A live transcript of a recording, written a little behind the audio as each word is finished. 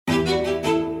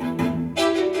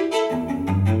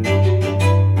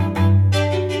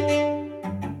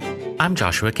I'm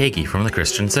Joshua Kagi from The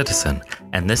Christian Citizen,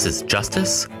 and this is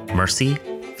Justice, Mercy,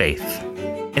 Faith.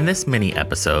 In this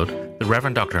mini-episode, the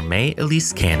Reverend Dr. May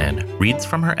Elise Cannon reads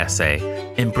from her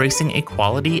essay, Embracing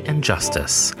Equality and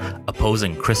Justice,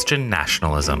 Opposing Christian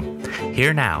Nationalism.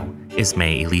 Here now is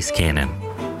May Elise Cannon.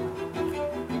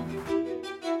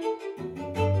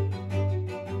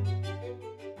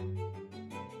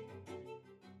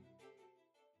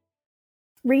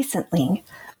 Recently,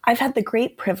 I've had the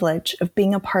great privilege of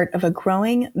being a part of a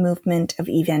growing movement of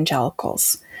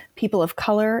evangelicals, people of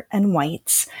color and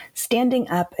whites, standing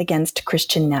up against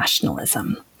Christian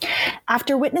nationalism.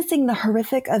 After witnessing the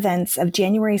horrific events of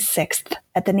January 6th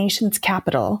at the nation's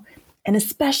capital, and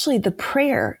especially the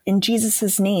prayer in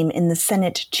Jesus' name in the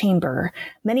Senate chamber,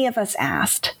 many of us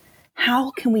asked, how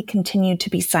can we continue to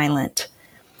be silent?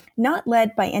 Not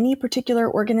led by any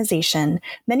particular organization,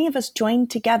 many of us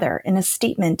joined together in a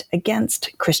statement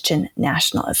against Christian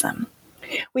nationalism.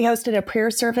 We hosted a prayer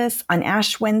service on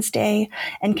Ash Wednesday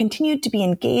and continued to be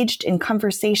engaged in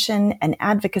conversation and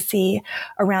advocacy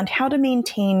around how to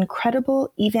maintain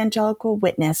credible evangelical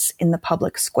witness in the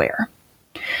public square.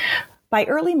 By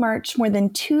early March, more than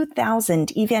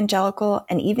 2,000 evangelical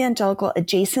and evangelical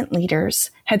adjacent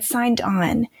leaders had signed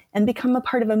on and become a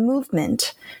part of a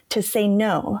movement to say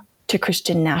no to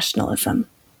Christian nationalism.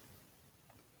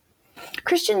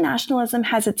 Christian nationalism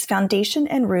has its foundation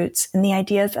and roots in the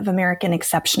ideas of American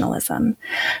exceptionalism,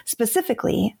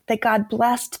 specifically that God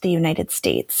blessed the United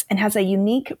States and has a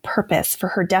unique purpose for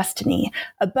her destiny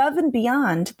above and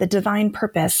beyond the divine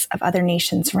purpose of other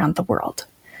nations around the world.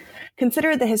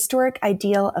 Consider the historic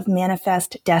ideal of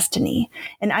manifest destiny,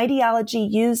 an ideology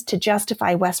used to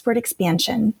justify westward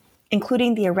expansion,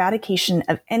 including the eradication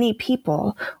of any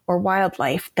people or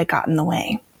wildlife that got in the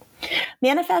way.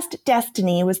 Manifest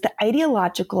destiny was the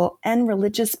ideological and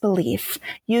religious belief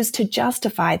used to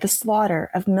justify the slaughter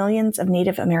of millions of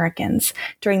Native Americans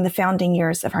during the founding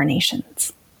years of our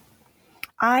nations.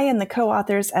 I and the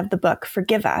co-authors of the book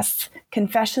Forgive Us,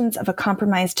 Confessions of a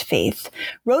Compromised Faith,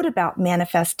 wrote about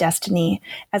manifest destiny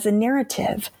as a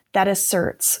narrative that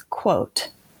asserts, quote,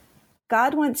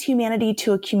 God wants humanity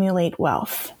to accumulate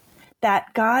wealth,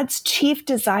 that God's chief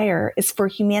desire is for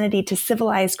humanity to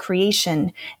civilize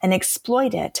creation and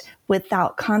exploit it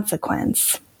without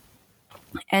consequence,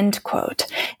 end quote,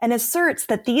 and asserts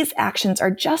that these actions are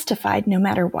justified no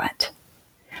matter what.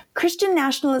 Christian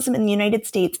nationalism in the United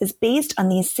States is based on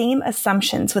these same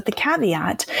assumptions with the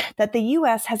caveat that the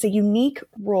U.S. has a unique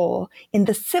role in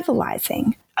the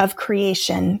civilizing of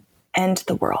creation and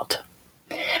the world.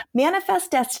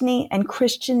 Manifest destiny and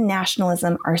Christian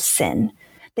nationalism are sin.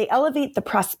 They elevate the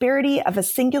prosperity of a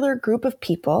singular group of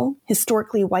people,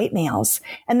 historically white males,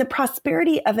 and the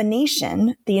prosperity of a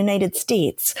nation, the United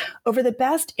States, over the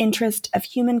best interest of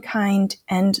humankind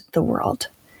and the world.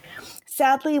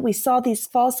 Sadly, we saw these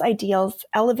false ideals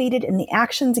elevated in the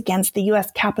actions against the U.S.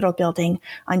 Capitol building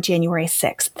on January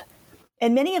 6th.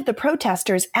 And many of the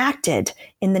protesters acted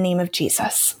in the name of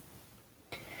Jesus.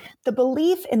 The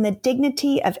belief in the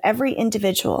dignity of every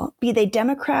individual, be they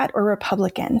Democrat or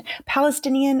Republican,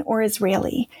 Palestinian or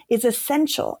Israeli, is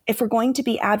essential if we're going to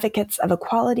be advocates of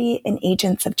equality and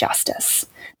agents of justice.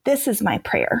 This is my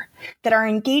prayer, that our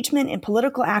engagement in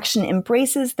political action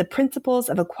embraces the principles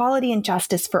of equality and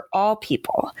justice for all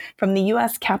people, from the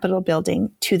U.S. Capitol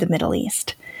building to the Middle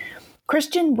East.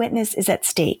 Christian witness is at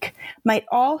stake. Might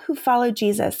all who follow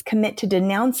Jesus commit to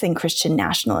denouncing Christian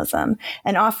nationalism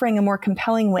and offering a more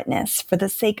compelling witness for the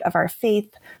sake of our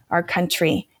faith, our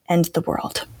country, and the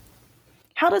world.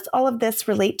 How does all of this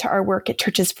relate to our work at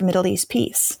Churches for Middle East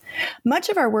Peace? Much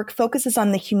of our work focuses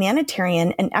on the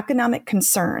humanitarian and economic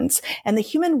concerns and the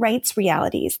human rights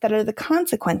realities that are the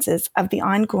consequences of the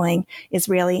ongoing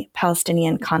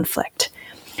Israeli-Palestinian conflict.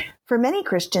 For many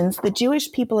Christians, the Jewish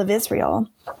people of Israel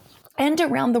and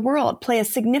around the world play a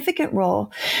significant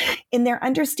role in their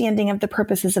understanding of the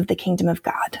purposes of the kingdom of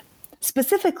God.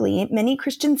 Specifically, many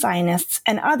Christian Zionists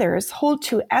and others hold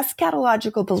to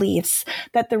eschatological beliefs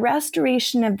that the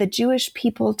restoration of the Jewish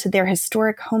people to their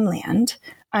historic homeland,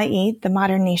 i.e., the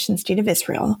modern nation-state of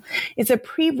Israel, is a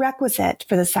prerequisite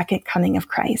for the second coming of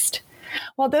Christ.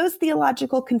 While those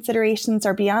theological considerations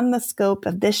are beyond the scope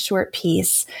of this short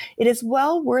piece, it is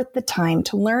well worth the time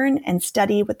to learn and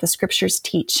study what the scriptures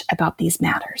teach about these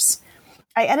matters.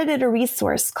 I edited a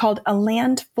resource called A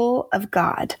Land Full of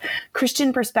God,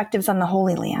 Christian Perspectives on the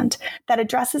Holy Land, that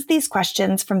addresses these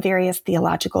questions from various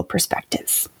theological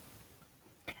perspectives.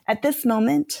 At this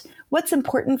moment, what's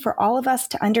important for all of us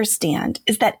to understand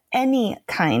is that any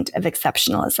kind of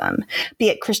exceptionalism, be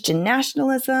it Christian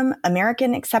nationalism,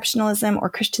 American exceptionalism, or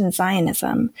Christian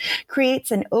Zionism,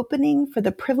 creates an opening for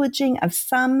the privileging of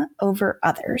some over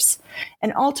others,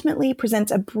 and ultimately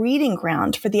presents a breeding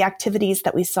ground for the activities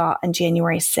that we saw on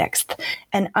January 6th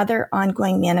and other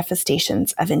ongoing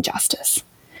manifestations of injustice.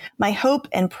 My hope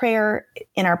and prayer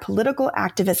in our political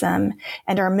activism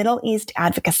and our Middle East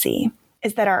advocacy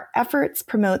is that our efforts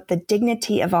promote the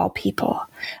dignity of all people,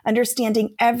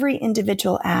 understanding every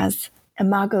individual as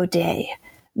imago Dei,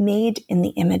 made in the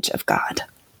image of God.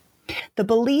 The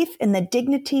belief in the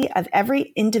dignity of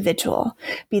every individual,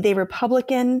 be they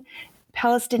Republican,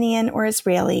 Palestinian, or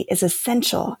Israeli, is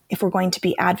essential if we're going to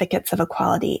be advocates of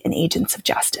equality and agents of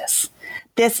justice.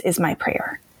 This is my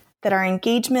prayer, that our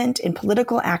engagement in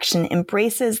political action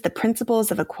embraces the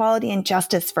principles of equality and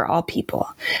justice for all people,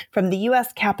 from the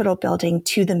U.S. Capitol building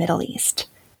to the Middle East.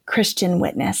 Christian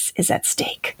witness is at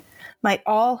stake. Might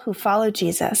all who follow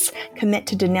Jesus commit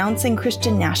to denouncing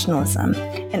Christian nationalism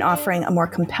and offering a more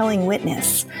compelling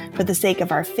witness for the sake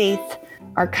of our faith,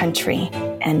 our country,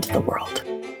 and the world.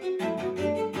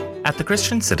 At The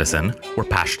Christian Citizen, we're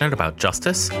passionate about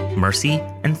justice, mercy,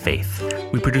 and faith.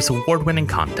 We produce award-winning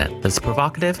content that's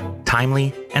provocative,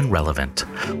 timely, and relevant.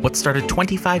 What started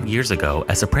 25 years ago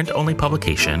as a print-only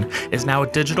publication is now a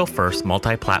digital-first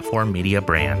multi-platform media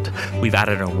brand. We've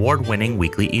added an award-winning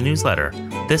weekly e-newsletter,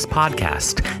 this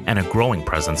podcast, and a growing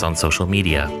presence on social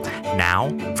media.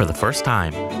 Now, for the first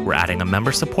time, we're adding a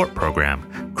member support program,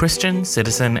 Christian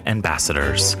Citizen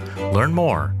Ambassadors. Learn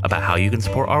more about how you can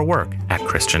support our work at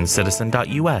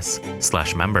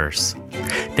christiancitizen.us/members.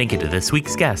 Thank you to this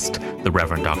week's guest, the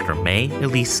Reverend Dr. May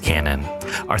Elise Cannon.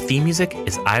 Our theme music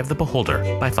is Eye of the Beholder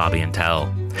by Fabian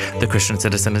Tell. The Christian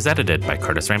Citizen is edited by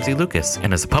Curtis Ramsey Lucas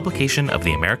and is a publication of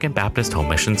the American Baptist Home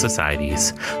Mission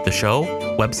Societies. The show,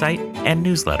 website, and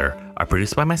newsletter are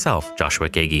produced by myself, Joshua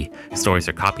Gagey. Stories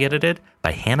are copy edited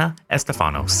by Hannah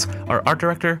Estefanos. Our art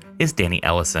director is Danny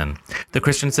Ellison. The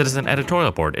Christian Citizen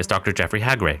editorial board is Dr. Jeffrey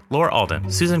Hagray, Laura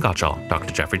Alden, Susan Gottschall,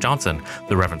 Dr. Jeffrey Johnson,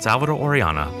 the Reverend Salvador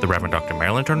Oriana, the Reverend Dr.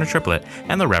 Marilyn Turner Triplett,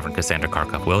 and the Reverend Cassandra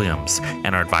Karkoff Williams.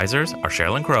 And our advisors are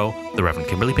Sherilyn Crow, the Reverend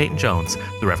Kimberly Peyton Jones,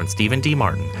 the Reverend Stephen D.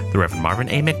 Martin, the Reverend Marvin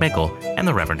A. McMickle, and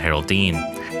the Reverend Harold Dean.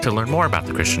 To learn more about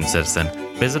the Christian Citizen,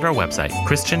 visit our website,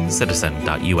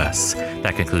 christiancitizen.us.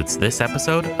 That concludes this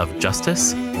episode of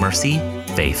Justice, Mercy,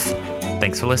 Faith.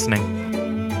 Thanks for listening.